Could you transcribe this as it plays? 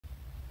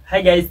Hi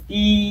guys,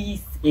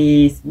 this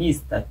is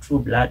Mr. True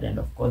Blood, and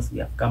of course we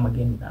have come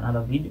again with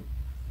another video.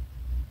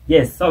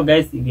 Yes, so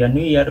guys, if you are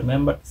new here,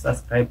 remember to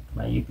subscribe to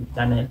my YouTube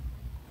channel.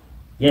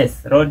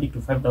 Yes, road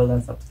to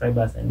 5,000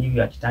 subscribers, and if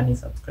you are a returning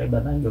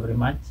subscriber, thank you very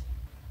much.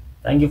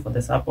 Thank you for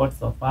the support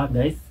so far,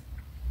 guys.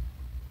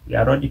 We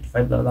are road to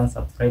 5,000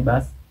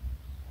 subscribers.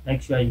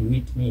 Make sure you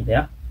hit me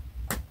there.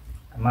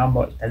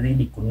 Mambo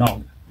itazidi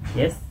kunoga.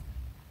 Yes,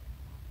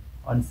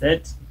 on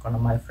set kuna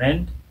my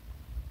friend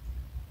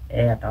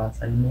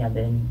atawasalimia,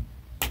 then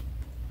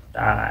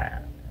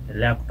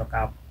tutaendelea kutoka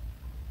hapo.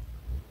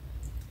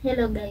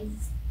 Hello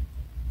guys,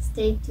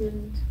 stay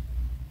tuned.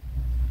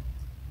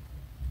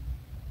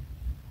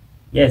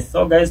 Yes,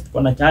 so guys,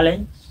 tuko na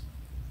challenge,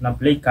 tuna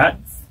play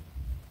cards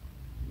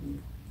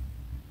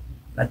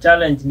na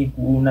challenge ni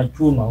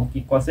unachunwa.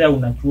 Ukikosea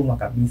unachunwa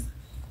kabisa,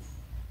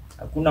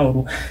 hakuna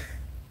huruma.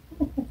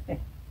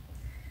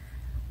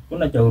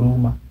 Kuna cha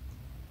huruma.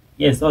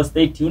 Yes, so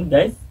stay tuned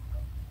guys.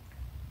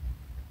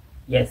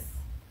 Yes,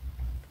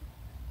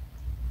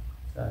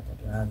 sasa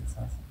tuanze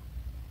sasa.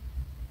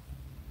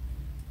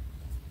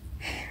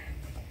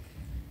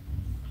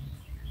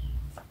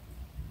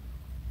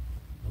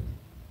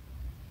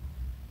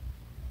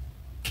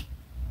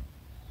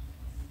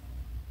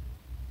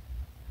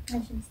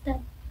 I should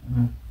start.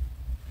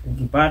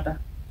 Ukipata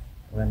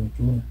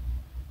unanichuna,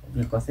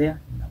 ukikosea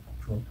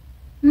ninakuchuna.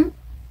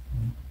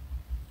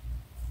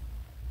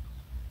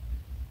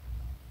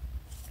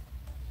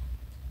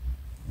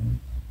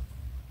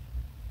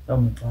 So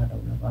umepata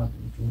unafaa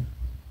kuchuna.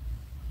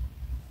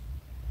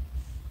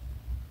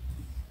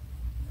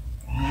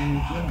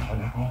 Unanichuna kwa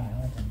nini?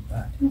 Wacha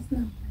nipate. That's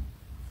not.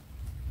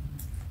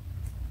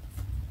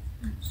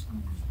 I'm sorry.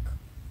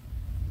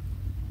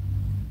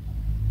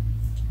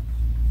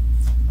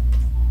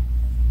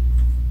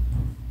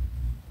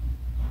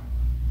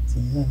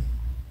 Sina.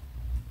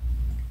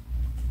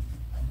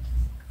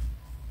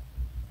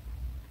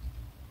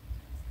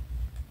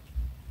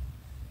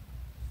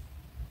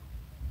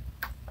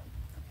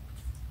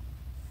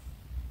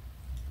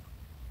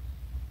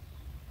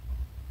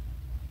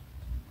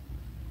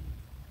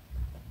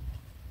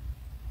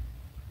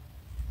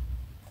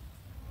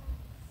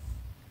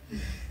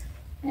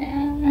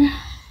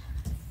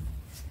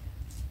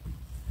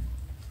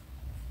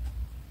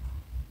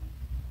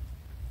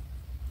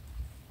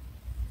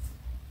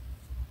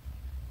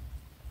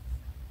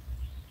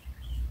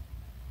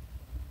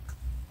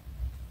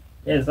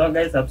 Yes, so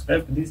guys,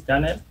 subscribe to this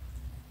channel.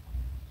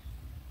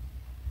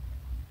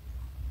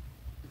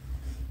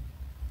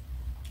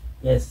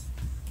 Yes.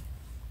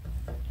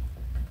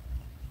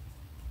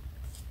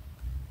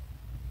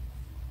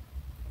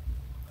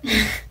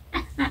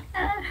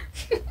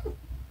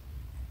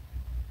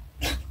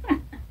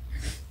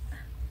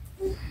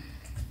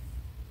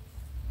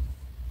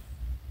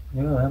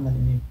 Wewe ama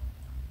nini?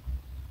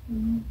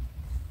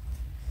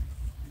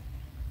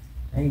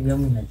 Hii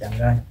gamu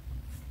inachanganya.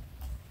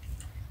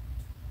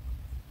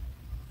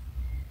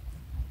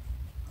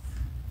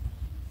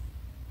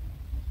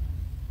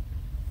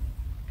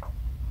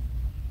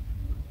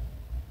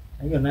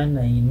 Hiyo nani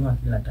nainua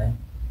kila time.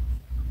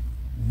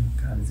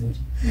 Kaa vizuri.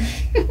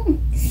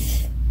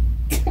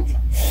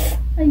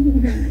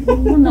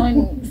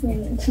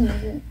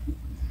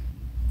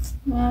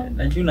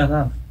 Nachuna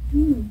sana.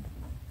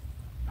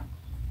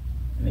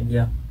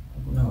 Nimejaa.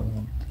 Hakuna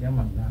huruma.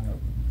 Kama mnanga.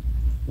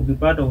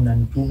 Ukipata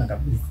unanichuna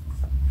kabisa.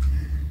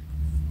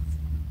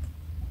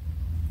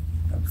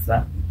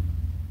 Kabisa.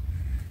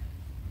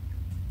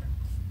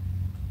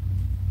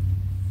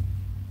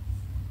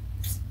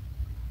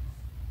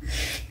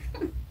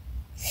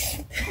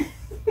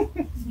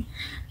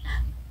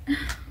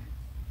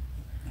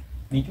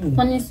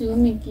 Kwani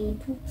siumi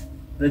kitu?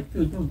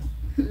 Retu.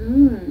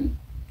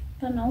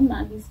 Tanauma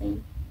hadi sasa.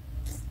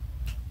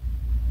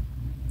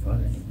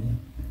 Pole ni.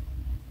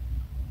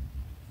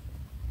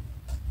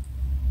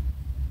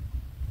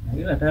 Na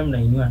kila time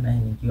nainua naye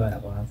nikiwa ya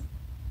kwanza.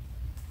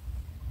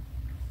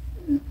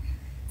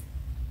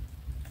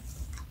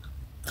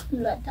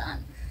 La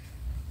tano.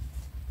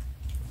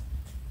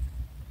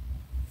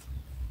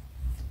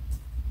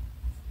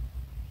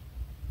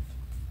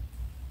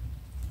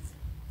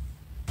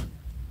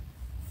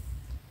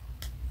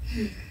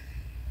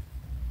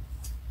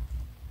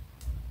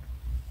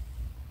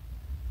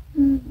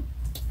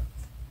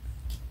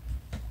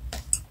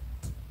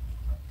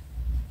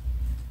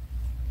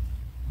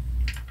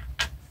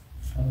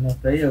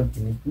 Unafurahia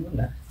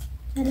ukinichuna?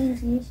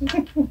 Aliziishi.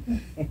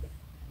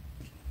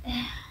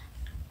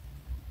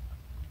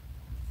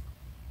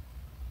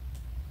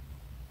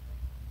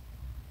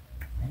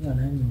 Hiyo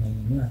nani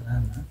nainua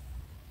sana.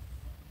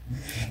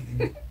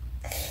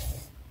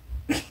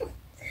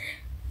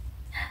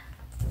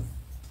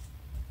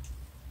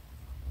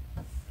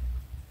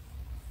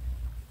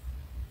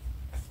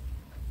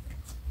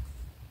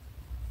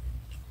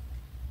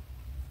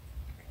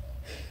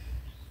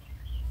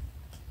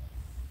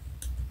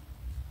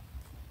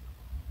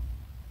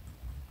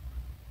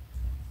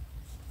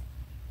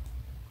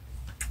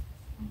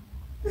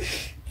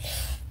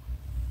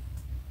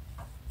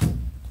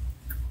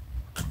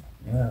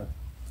 Yeah.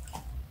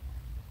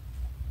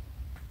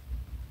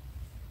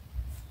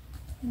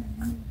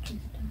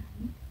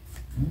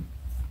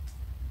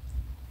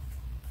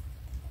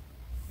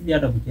 Hivi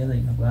hata kucheza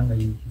inakuanga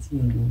hivi, si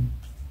ngumu.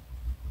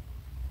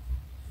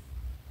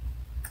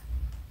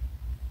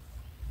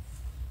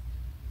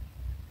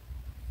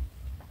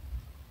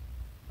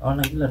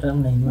 Ona kila time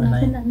nainua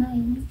naye. Na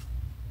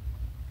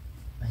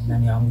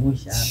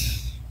inaniangusha hapa.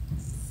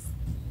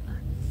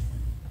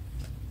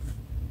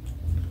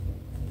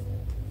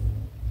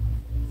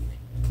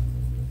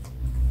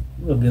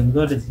 Hiyo game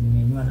zote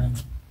zimeinua naye.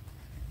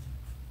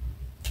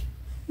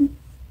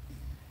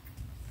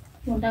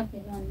 Unataka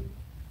kuelewana?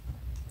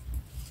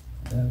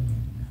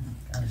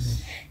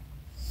 Kazi.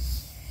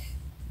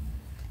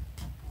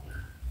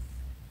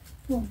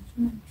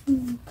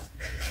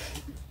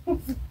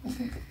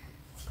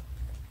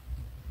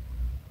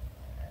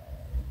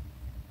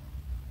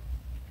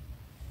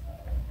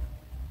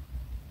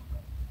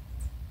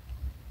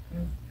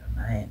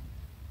 Naye.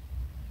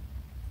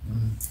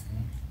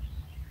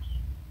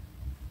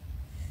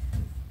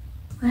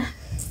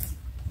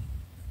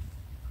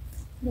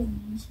 Ndio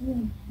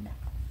nimeenda.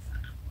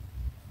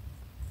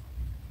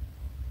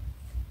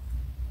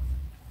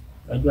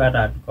 Unajua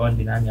hata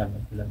tukaoni nani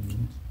amekula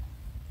mingi.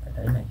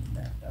 Hata ina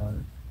shida sawa.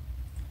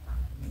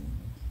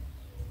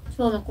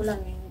 Sio umekula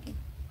mingi.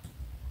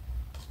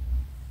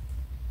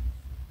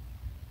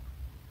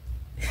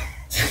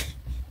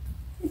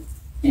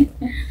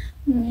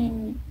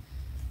 Nini?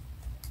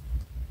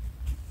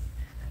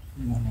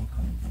 Mbona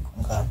iko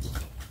ngapi?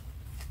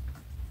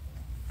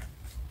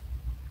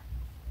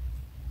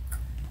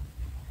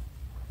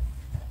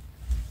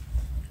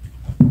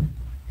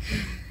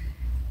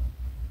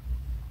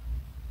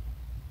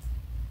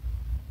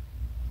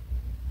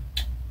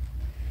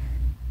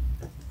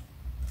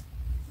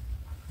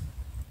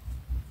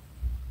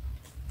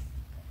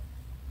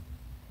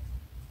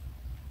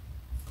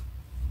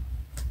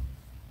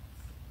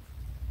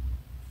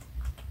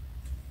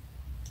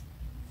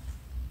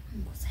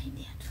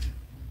 Kusaidia tu.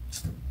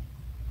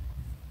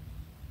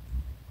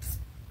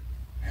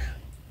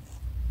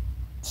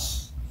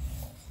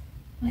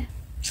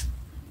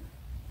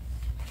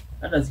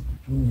 Hata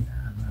sikutumi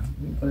sana.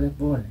 Ni pole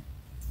pole.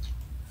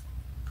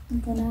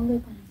 Mkono wangu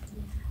iko na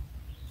kijana.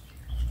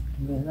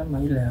 Ndio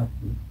kama ile ya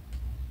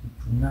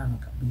kutunana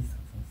kabisa sasa.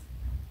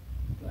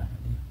 Mtu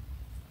analia.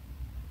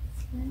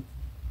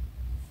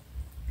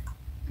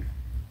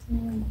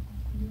 Tunaomba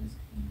kukuuliza.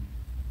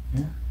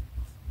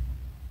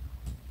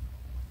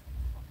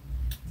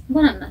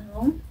 Mbona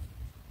nalo?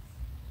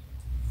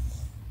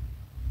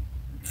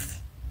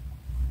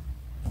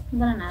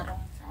 Mbona nalo?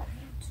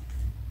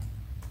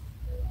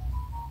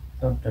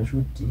 Sasa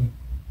tutashuti.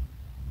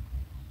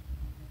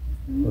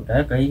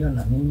 Utaweka hiyo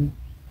na mimi.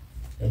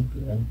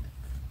 End.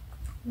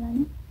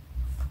 Yaani?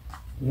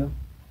 Hiyo.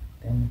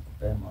 Tena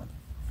kupea moja.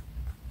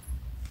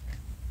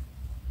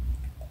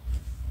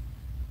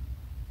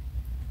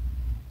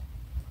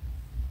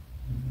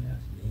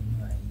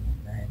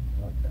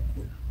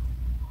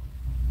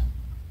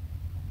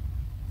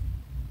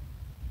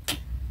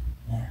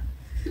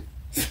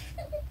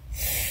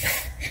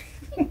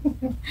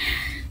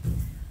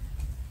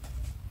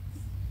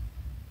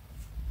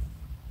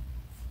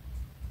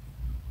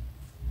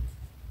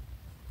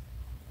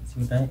 Si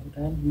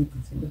utaenda vipi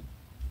sio?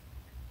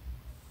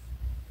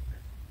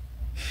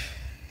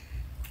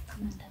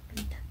 Kama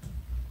ndapita.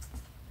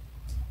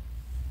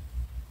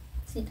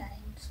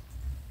 Sitaenda.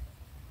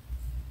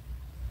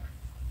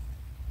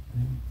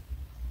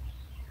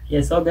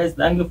 Yes, so guys,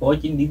 thank you for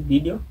watching this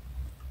video,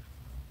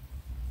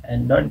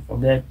 and don't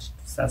forget to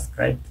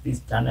subscribe to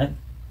this channel.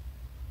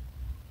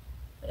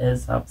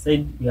 As I've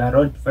said, we are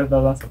on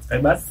 5,000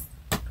 subscribers.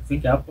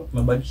 Kufika hapo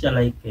tumebakisha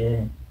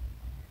like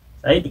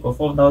sasa tuko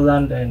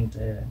 4,000 and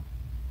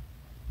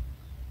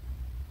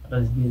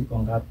hata sijui iko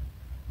ngapi,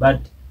 but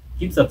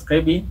keep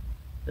subscribing,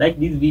 like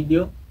this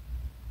video,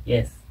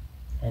 yes,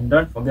 and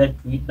don't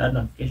forget to hit that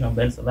notification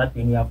bell so that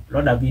when we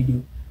upload a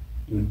video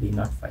you will be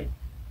notified.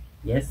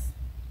 Yes.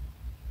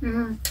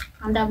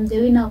 And I'm the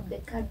winner of the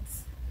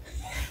cards.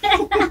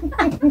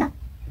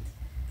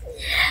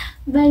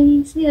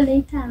 Bye. See you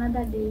later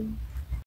another day.